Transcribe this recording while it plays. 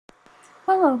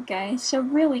Hello guys, so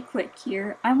really quick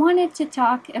here, I wanted to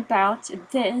talk about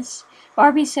this.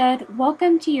 Barbie said,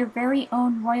 welcome to your very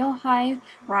own Royal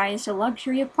High-Rise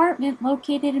luxury apartment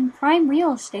located in prime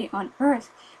real estate on Earth.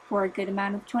 For a good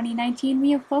amount of 2019, we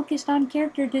have focused on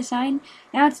character design.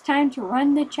 Now it's time to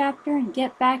run the chapter and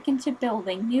get back into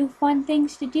building. New fun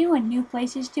things to do and new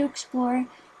places to explore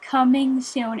coming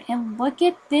soon. And look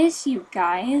at this, you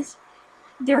guys.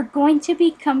 They're going to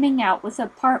be coming out with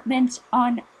apartments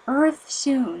on Earth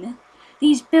soon.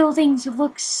 These buildings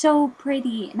look so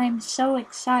pretty and I'm so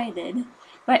excited.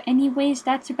 But anyways,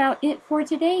 that's about it for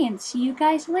today and see you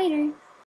guys later.